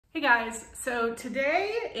Hey guys, so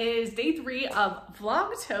today is day 3 of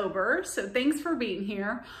Vlogtober, so thanks for being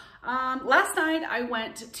here. Last night I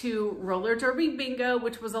went to roller derby bingo,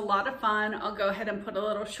 which was a lot of fun. I'll go ahead and put a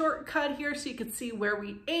little shortcut here so you can see where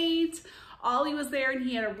we ate. Ollie was there and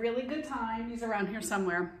he had a really good time. He's around here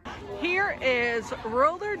somewhere. Here is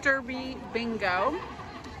roller derby bingo.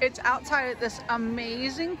 It's outside at this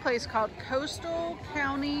amazing place called Coastal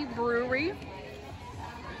County Brewery.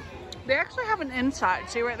 They actually have an inside,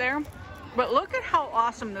 see right there? But look at how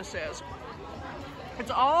awesome this is. It's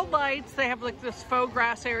all lights. They have like this faux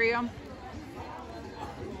grass area.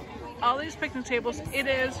 All these picnic tables. It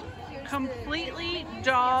is completely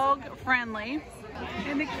dog friendly.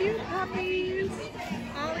 And the cute puppies.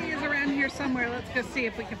 Ollie is around here somewhere. Let's go see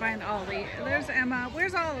if we can find Ollie. There's Emma.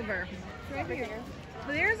 Where's Oliver? Right here.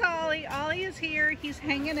 There's Ollie. Ollie is here. He's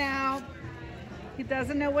hanging out. He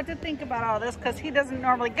doesn't know what to think about all this because he doesn't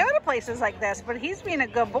normally go to places like this, but he's being a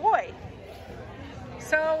good boy.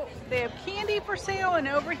 So they have candy for sale, and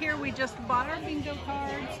over here we just bought our bingo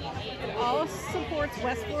cards. It all supports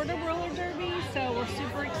West Florida Roller Derby, so we're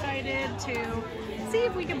super excited to see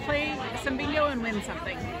if we can play some bingo and win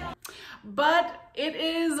something. But it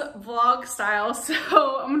is vlog style,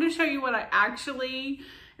 so I'm going to show you what I actually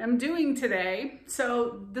am doing today.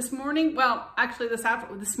 So this morning, well, actually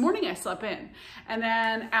this morning I slept in. And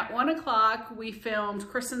then at 1 o'clock we filmed,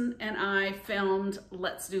 Kristen and I filmed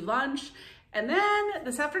Let's Do Lunch. And then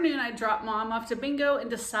this afternoon I dropped Mom off to bingo and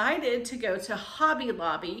decided to go to Hobby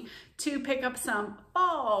Lobby to pick up some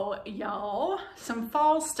fall, y'all, some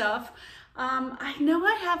fall stuff. I know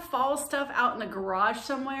I have fall stuff out in the garage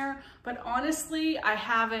somewhere, but honestly, I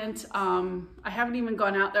haven't even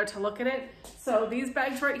gone out there to look at it. So these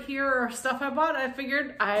bags right here are stuff I bought. I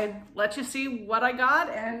figured I'd let you see what I got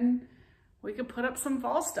and we could put up some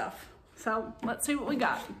fall stuff. So let's see what we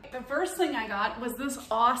got. The first thing I got was this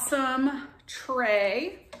awesome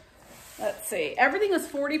tray. Let's see, everything is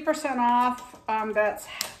 40% off. That's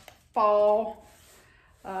fall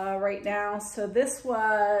right now. So this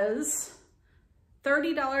was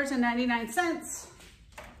 $30.99.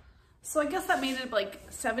 So I guess that made it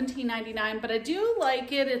like $17.99, but I do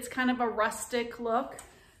like it. It's kind of a rustic look,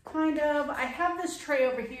 kind of. I have this tray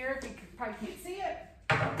over here, if you probably can't see it.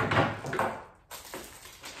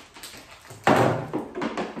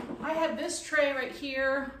 I have this tray right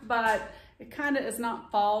here, but it kind of is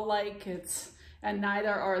not fall-like. And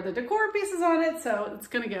neither are the decor pieces on it, so it's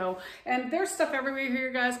gonna go. And there's stuff everywhere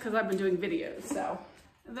here, guys, because I've been doing videos, so.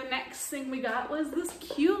 The next thing we got was this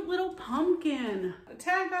cute little pumpkin. A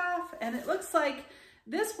tag off, and it looks like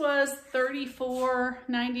this was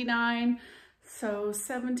 $34.99, so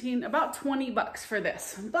about 20 bucks for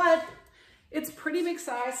this. But it's pretty big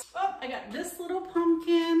size. Oh, I got this little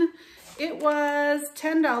pumpkin. It was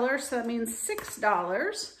 $10, so that means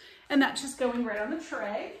 $6, and that's just going right on the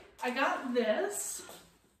tray. I got this,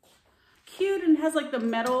 cute, and has like the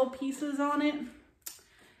metal pieces on it.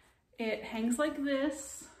 It hangs like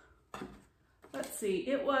this. Let's see,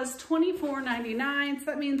 it was $24.99, so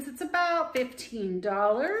that means it's about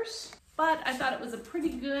 $15. But I thought it was a pretty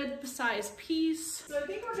good size piece. So I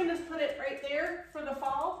think we're gonna put it right there for the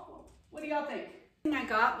fall. What do y'all think? The thing I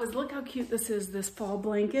got was, look how cute this is, this fall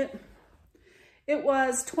blanket. It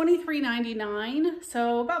was $23.99,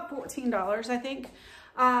 so about $14, I think.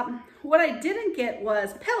 What I didn't get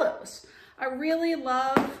was pillows. I really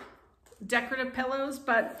love decorative pillows,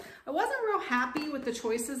 but I wasn't real happy with the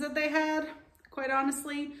choices that they had, quite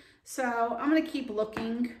honestly. So I'm gonna keep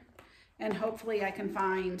looking and hopefully I can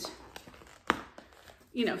find,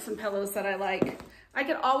 you know, some pillows that I like. I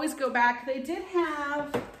could always go back. They did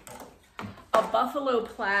have a buffalo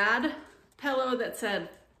plaid pillow that said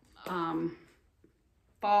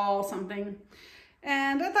fall something.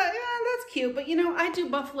 And I thought, yeah, that's cute. But you know, I do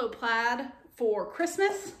buffalo plaid for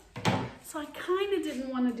Christmas. So I kind of didn't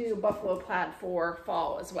want to do buffalo plaid for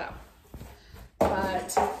fall as well.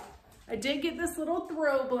 But I did get this little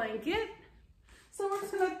throw blanket. So we're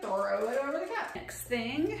just gonna throw it over the couch. Next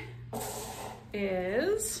thing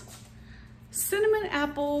is cinnamon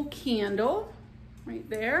apple candle right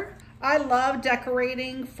there. I love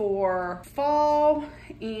decorating for fall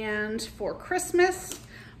and for Christmas,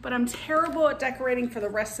 but I'm terrible at decorating for the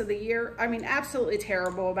rest of the year. I mean, absolutely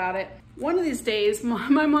terrible about it. One of these days,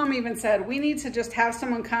 my mom even said, we need to just have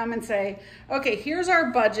someone come and say, okay, here's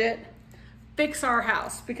our budget, fix our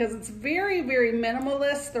house, because it's very, very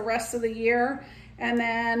minimalist the rest of the year. And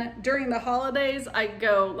then during the holidays, I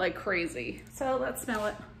go like crazy. So let's smell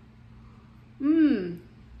it.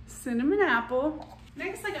 Cinnamon apple.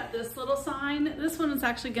 Next, I got this little sign. This one is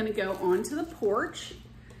actually gonna go onto the porch.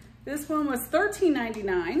 This one was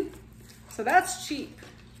 $13.99, so that's cheap.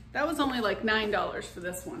 That was only like $9 for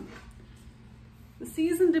this one. The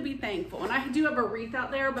season to be thankful. And I do have a wreath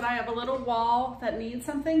out there, but I have a little wall that needs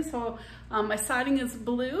something. So my siding is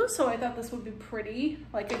blue, so I thought this would be pretty,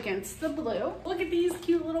 like against the blue. Look at these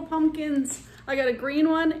cute little pumpkins. I got a green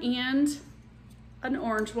one and an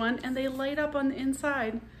orange one, and they light up on the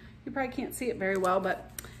inside. You probably can't see it very well,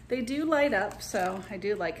 but they do light up, so I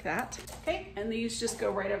do like that. Okay, and these just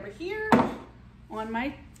go right over here on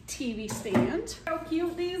my TV stand. How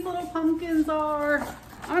cute these little pumpkins are.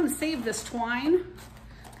 I'm gonna save this twine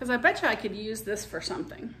because I bet you I could use this for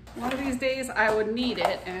something. One of these days I would need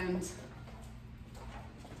it, and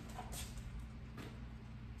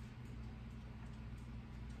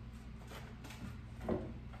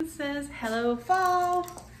it says hello fall.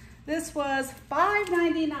 This was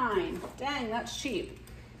 $5.99. Dang, that's cheap.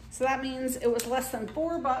 So that means it was less than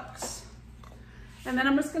 $4. And then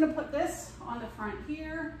I'm just gonna put this on the front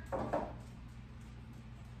here.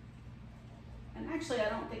 And actually, I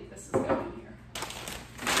don't think this is going here.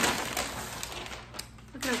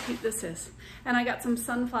 Look how cute this is. And I got some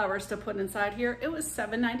sunflowers to put inside here. It was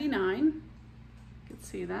 $7.99. You can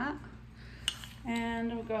see that.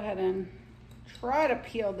 And we'll go ahead and try to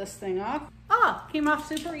peel this thing off. Ah, came off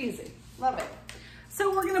super easy. Love it.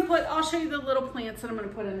 So we're gonna put, I'll show you the little plants that I'm gonna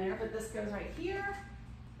put in there, but this goes right here.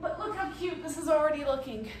 But look how cute this is already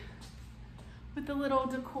looking with the little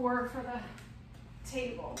decor for the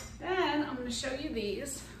table. Then I'm going to show you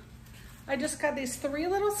these. I just got these 3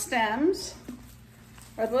 little stems,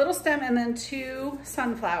 or the little stem and then 2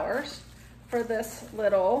 sunflowers for this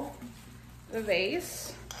little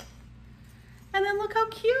vase. And then look how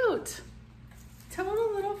cute.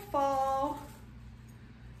 Total little fall.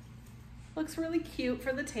 Looks really cute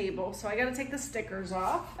for the table. So I got to take the stickers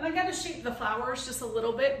off, and I got to shape the flowers just a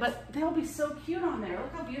little bit, but they'll be so cute on there.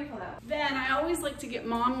 Look how beautiful that is. Then I always like to get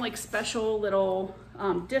mom like special little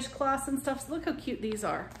dishcloths and stuff. So look how cute these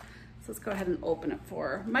are. So let's go ahead and open it for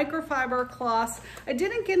her. Microfiber cloths. I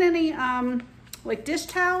didn't get any like dish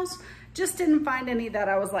towels. Just didn't find any that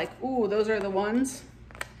I was like, ooh, those are the ones.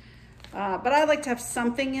 But I like to have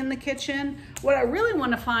something in the kitchen. What I really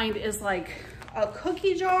want to find is like a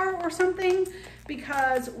cookie jar or something,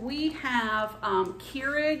 because we have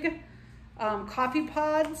Keurig coffee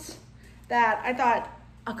pods that I thought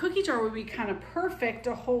a cookie jar would be kind of perfect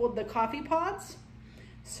to hold the coffee pods.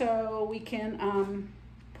 So we can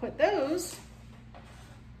put those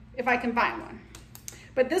if I can find one.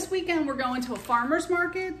 But this weekend we're going to a farmer's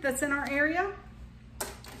market that's in our area.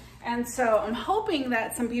 And so I'm hoping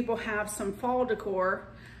that some people have some fall decor,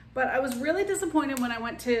 but I was really disappointed when I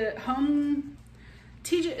went to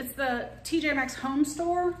it's the TJ Maxx home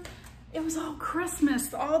store. It was all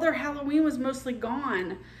Christmas. All their Halloween was mostly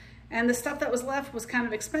gone. And the stuff that was left was kind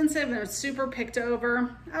of expensive and it was super picked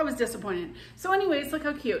over. I was disappointed. So anyways, look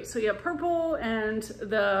how cute. So you have purple and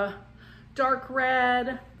the dark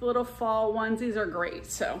red, the little fall ones. These are great.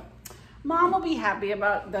 So mom will be happy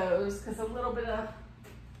about those because a little bit of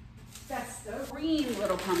festive green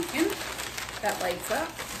little pumpkin that lights up.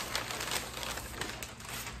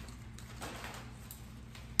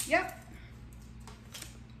 Yep.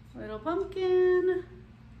 Little pumpkin.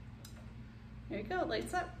 There you go, it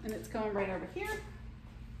lights up and it's going right over here.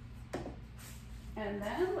 And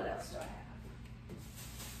then what else do I have?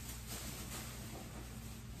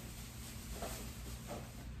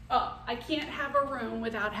 Oh, I can't have a room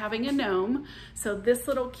without having a gnome. So this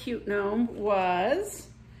little cute gnome was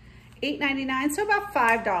 $8.99, so about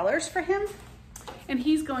 $5 for him. And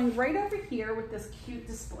he's going right over here with this cute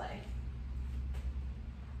display.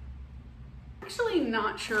 Actually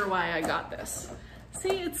not sure why I got this.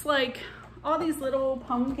 See, it's like all these little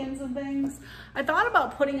pumpkins and things. I thought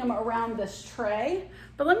about putting them around this tray,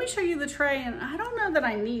 but let me show you the tray, and I don't know that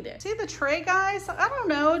I need it. See the tray, guys? I don't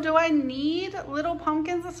know, do I need little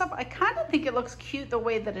pumpkins and stuff? I kind of think it looks cute the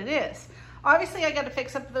way that it is. Obviously, I got to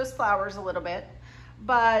fix up those flowers a little bit,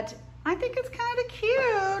 but I think it's kind of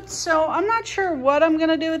cute. So I'm not sure what I'm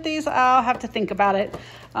gonna do with these. I'll have to think about it.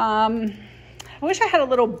 I wish I had a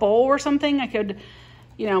little bowl or something. I could,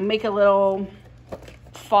 you know, make a little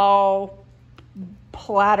fall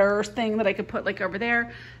platter thing that I could put like over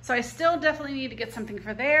there. So I still definitely need to get something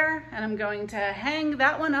for there, and I'm going to hang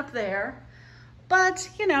that one up there. But,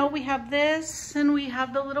 you know, we have this and we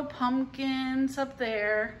have the little pumpkins up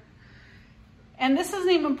there. And this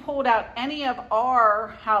hasn't even pulled out any of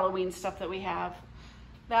our Halloween stuff that we have.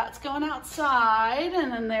 That's going outside,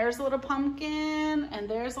 and then there's a little pumpkin, and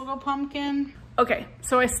there's a little pumpkin. Okay,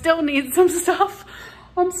 so I still need some stuff.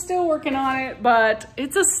 I'm still working on it, but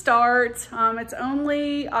it's a start. It's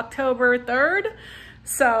only October 3rd,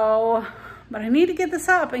 so, but I need to get this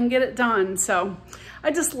up and get it done. So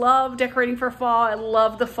I just love decorating for fall. I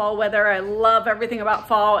love the fall weather. I love everything about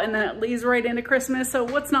fall, and then it leads right into Christmas, so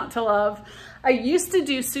what's not to love? I used to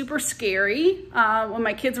do super scary. When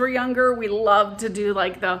my kids were younger, we loved to do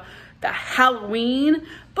like the Halloween,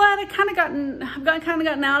 but I've kind of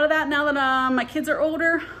gotten out of that now that my kids are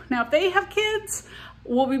older. Now, if they have kids,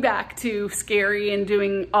 we'll be back to scary and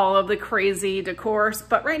doing all of the crazy decors.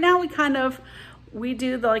 But right now we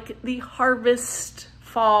do the harvest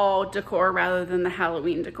fall decor rather than the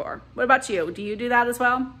Halloween decor. What about you? Do you do that as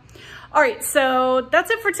well? All right, so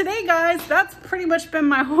that's it for today, guys. That's pretty much been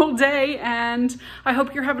my whole day, and I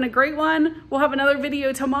hope you're having a great one. We'll have another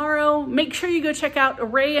video tomorrow. Make sure you go check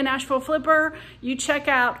out Ray and Nashville Flipper. You check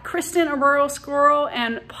out Kristen, a Rural Squirrel,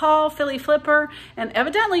 and Paul, Philly Flipper. And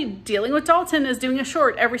evidently, Dealing with Dalton is doing a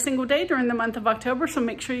short every single day during the month of October, so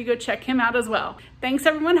make sure you go check him out as well. Thanks,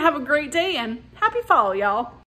 everyone. Have a great day, and happy fall, y'all.